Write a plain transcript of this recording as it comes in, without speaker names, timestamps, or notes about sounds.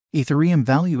Ethereum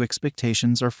value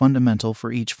expectations are fundamental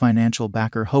for each financial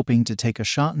backer hoping to take a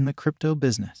shot in the crypto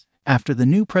business. After the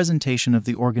new presentation of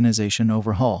the organization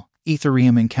overhaul,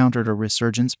 Ethereum encountered a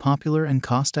resurgence popular and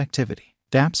cost activity.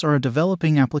 dApps are a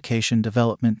developing application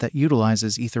development that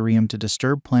utilizes Ethereum to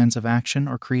disturb plans of action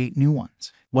or create new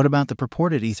ones. What about the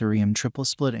purported Ethereum triple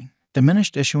splitting?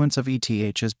 Diminished issuance of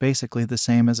ETH is basically the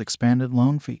same as expanded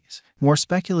loan fees. More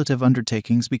speculative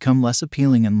undertakings become less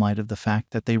appealing in light of the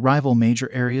fact that they rival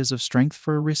major areas of strength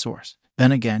for a resource.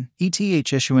 Then again,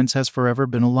 ETH issuance has forever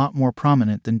been a lot more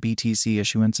prominent than BTC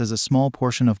issuance as a small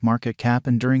portion of market cap,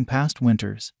 and during past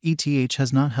winters, ETH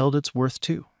has not held its worth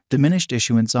too. Diminished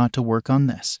issuance ought to work on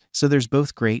this, so there's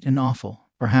both great and awful.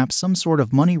 Perhaps some sort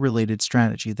of money-related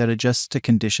strategy that adjusts to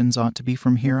conditions ought to be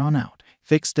from here on out.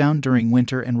 Fix down during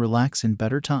winter and relax in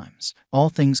better times. All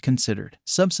things considered,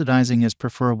 subsidizing is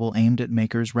preferable, aimed at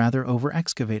makers rather over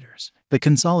excavators. The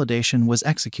consolidation was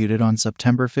executed on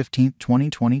September 15,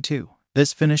 2022.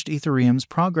 This finished Ethereum's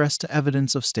progress to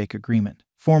evidence of stake agreement,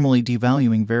 formally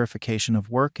devaluing verification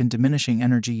of work and diminishing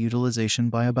energy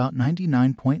utilization by about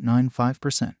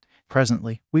 99.95%.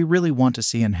 Presently, we really want to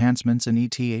see enhancements in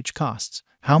ETH costs.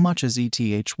 How much is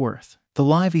ETH worth? The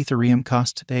live Ethereum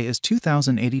cost today is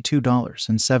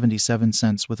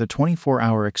 $2,082.77 with a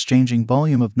 24-hour exchanging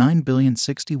volume of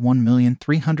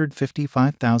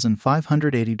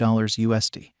 $9,061,355,580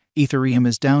 USD. Ethereum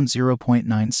is down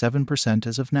 0.97%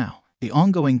 as of now. The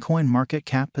ongoing coin market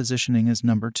cap positioning is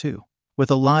number 2, with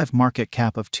a live market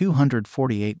cap of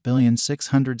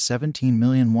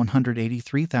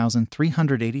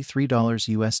 $248,617,183,383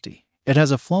 USD. It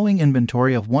has a flowing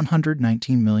inventory of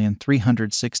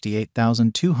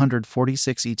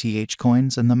 119,368,246 ETH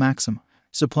coins, and the maximum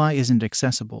supply isn't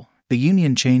accessible. The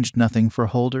union changed nothing for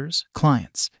holders,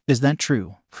 clients. Is that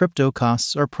true? Crypto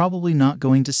costs are probably not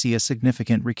going to see a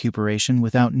significant recuperation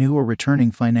without new or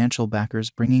returning financial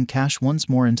backers bringing cash once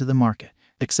more into the market.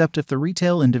 Except if the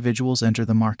retail individuals enter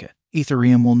the market,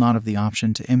 Ethereum will not have the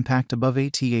option to impact above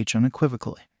ETH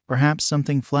unequivocally. Perhaps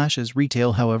something flashes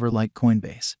retail, however, like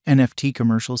Coinbase, NFT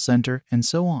Commercial Center, and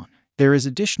so on. There is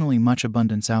additionally much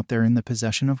abundance out there in the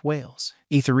possession of whales.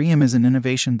 Ethereum is an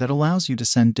innovation that allows you to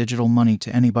send digital money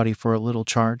to anybody for a little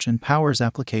charge and powers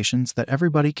applications that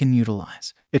everybody can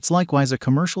utilize. It's likewise a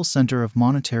commercial center of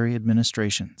monetary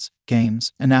administrations,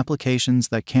 games, and applications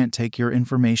that can't take your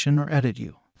information or edit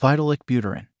you. Vitalik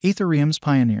Buterin, Ethereum's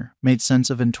pioneer, made sense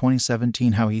of in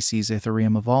 2017 how he sees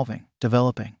Ethereum evolving,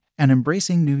 developing, and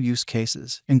embracing new use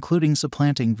cases, including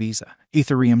supplanting Visa.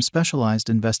 Ethereum specialized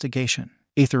investigation.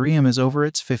 Ethereum is over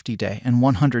its 50-day and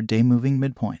 100-day moving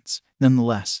midpoints.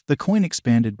 Nonetheless, the coin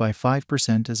expanded by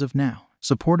 5% as of now,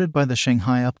 supported by the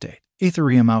Shanghai update.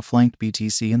 Ethereum outflanked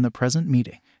BTC in the present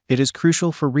meeting. It is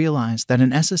crucial for realize that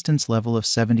an assistance level of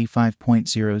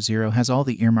 75.00 has all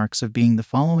the earmarks of being the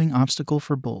following obstacle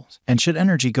for bulls. And should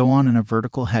energy go on in a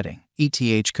vertical heading,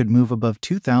 ETH could move above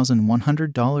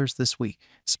 $2,100 this week.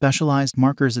 Specialized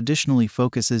markers additionally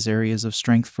focuses areas of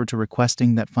strength for to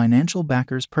requesting that financial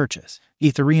backers purchase.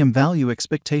 Ethereum value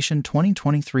expectation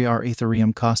 2023. Our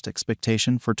Ethereum cost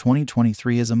expectation for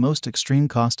 2023 is a most extreme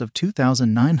cost of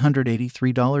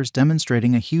 $2,983,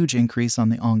 demonstrating a huge increase on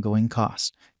the ongoing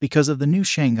cost. Because of the new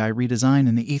Shanghai redesign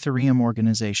in the Ethereum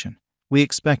organization, we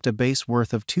expect a base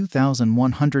worth of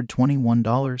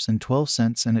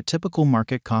 $2,121.12 and a typical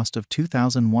market cost of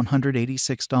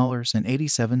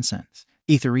 $2,186.87.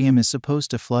 Ethereum is supposed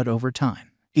to flood over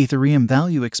time. Ethereum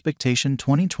value expectation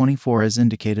 2024 as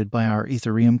indicated by our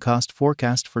Ethereum cost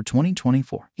forecast for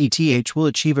 2024. ETH will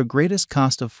achieve a greatest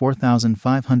cost of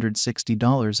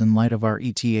 $4,560 in light of our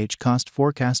ETH cost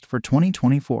forecast for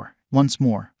 2024. Once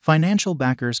more, financial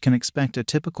backers can expect a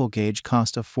typical gauge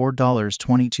cost of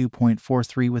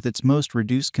 $4.22.43 with its most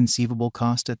reduced conceivable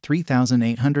cost at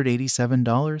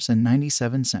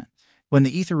 $3,887.97. When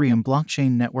the Ethereum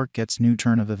blockchain network gets new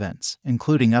turn of events,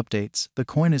 including updates, the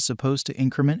coin is supposed to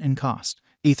increment in cost.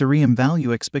 Ethereum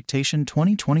value expectation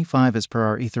 2025 as per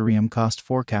our Ethereum cost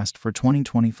forecast for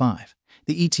 2025.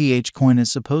 The ETH coin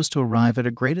is supposed to arrive at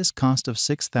a greatest cost of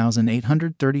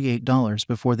 $6,838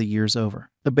 before the year's over,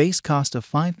 a base cost of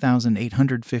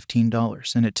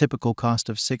 $5,815 and a typical cost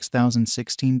of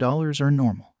 $6,016 are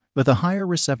normal. With a higher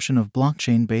reception of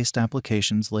blockchain-based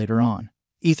applications later on,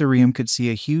 Ethereum could see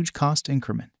a huge cost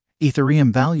increment.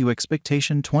 Ethereum value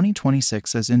expectation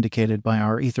 2026 as indicated by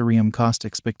our Ethereum cost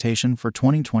expectation for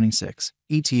 2026.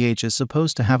 ETH is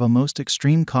supposed to have a most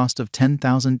extreme cost of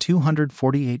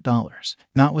 $10,248.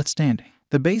 Notwithstanding,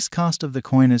 the base cost of the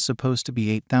coin is supposed to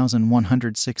be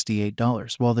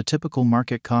 $8,168, while the typical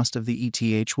market cost of the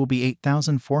ETH will be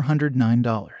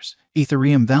 $8,409.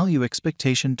 Ethereum Value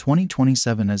Expectation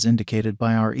 2027 as indicated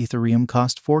by our Ethereum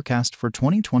Cost Forecast for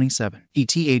 2027.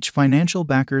 ETH financial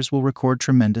backers will record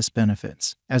tremendous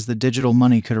benefits, as the digital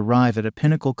money could arrive at a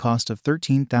pinnacle cost of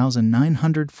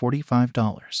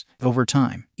 $13,945. Over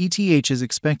time, ETH is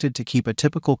expected to keep a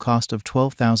typical cost of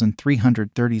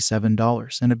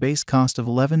 $12,337 and a base cost of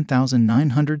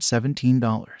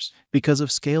 $11,917. Because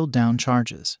of scaled-down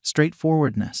charges,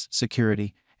 straightforwardness,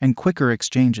 security, and quicker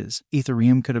exchanges,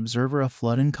 Ethereum could observe a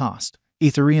flood in cost.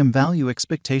 Ethereum Value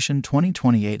Expectation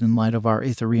 2028. In light of our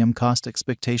Ethereum cost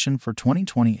expectation for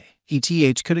 2028,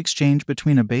 ETH could exchange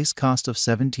between a base cost of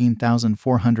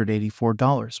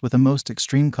 $17,484 with a most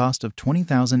extreme cost of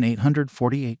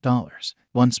 $20,848.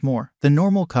 Once more, the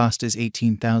normal cost is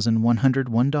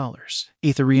 $18,101.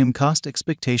 Ethereum Cost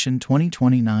Expectation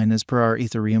 2029. As per our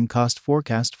Ethereum Cost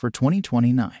Forecast for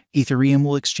 2029, Ethereum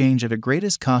will exchange at a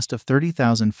greatest cost of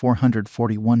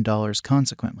 $30,441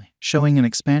 consequently, showing an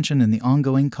expansion in the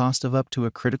ongoing cost of up to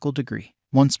a critical degree.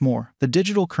 Once more, the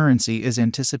digital currency is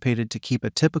anticipated to keep a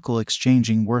typical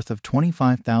exchanging worth of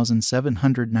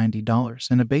 $25,790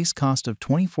 and a base cost of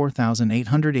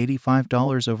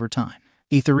 $24,885 over time.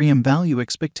 Ethereum Value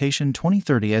Expectation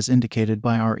 2030. As indicated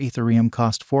by our Ethereum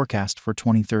Cost Forecast for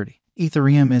 2030,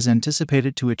 Ethereum is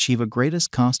anticipated to achieve a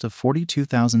greatest cost of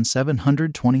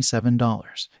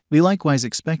 $42,727. We likewise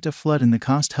expect a flood in the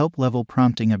cost help level,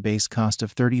 prompting a base cost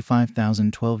of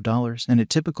 $35,012 and a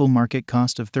typical market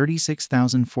cost of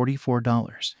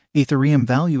 $36,044. Ethereum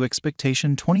Value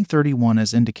Expectation 2031.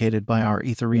 As indicated by our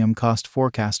Ethereum Cost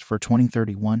Forecast for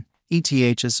 2031,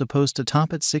 ETH is supposed to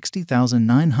top at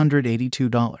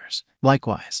 $60,982.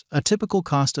 Likewise, a typical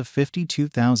cost of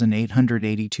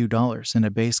 $52,882 and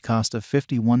a base cost of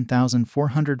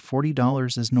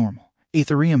 $51,440 is normal.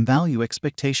 Ethereum Value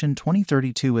Expectation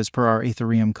 2032. As per our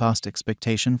Ethereum Cost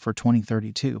Expectation for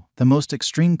 2032, the most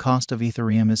extreme cost of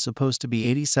Ethereum is supposed to be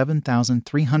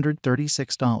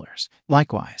 $87,336.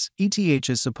 Likewise, ETH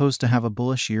is supposed to have a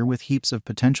bullish year with heaps of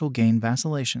potential gain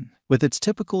vacillation, with its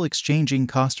typical exchanging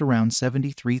cost around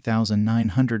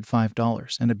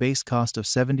 $73,905 and a base cost of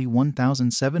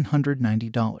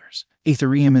 $71,790.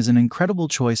 Ethereum is an incredible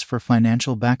choice for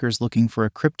financial backers looking for a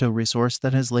crypto resource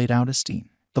that has laid out a steam.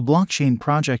 The blockchain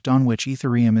project on which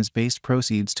Ethereum is based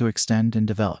proceeds to extend and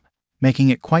develop, making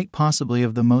it quite possibly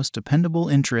of the most dependable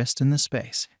interest in the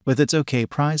space. With its OK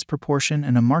price proportion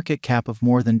and a market cap of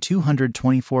more than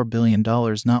 $224 billion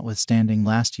notwithstanding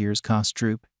last year's cost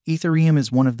droop, Ethereum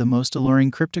is one of the most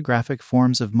alluring cryptographic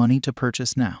forms of money to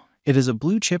purchase now. It is a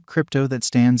blue-chip crypto that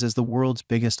stands as the world's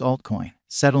biggest altcoin,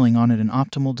 settling on it an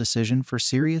optimal decision for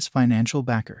serious financial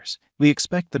backers. We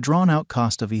expect the drawn-out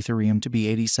cost of Ethereum to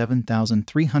be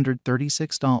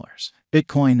 $87,336.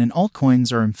 Bitcoin and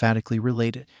altcoins are emphatically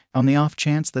related. On the off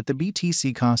chance that the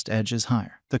BTC cost edge is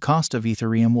higher, the cost of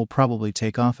Ethereum will probably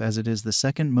take off, as it is the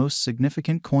second most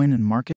significant coin in market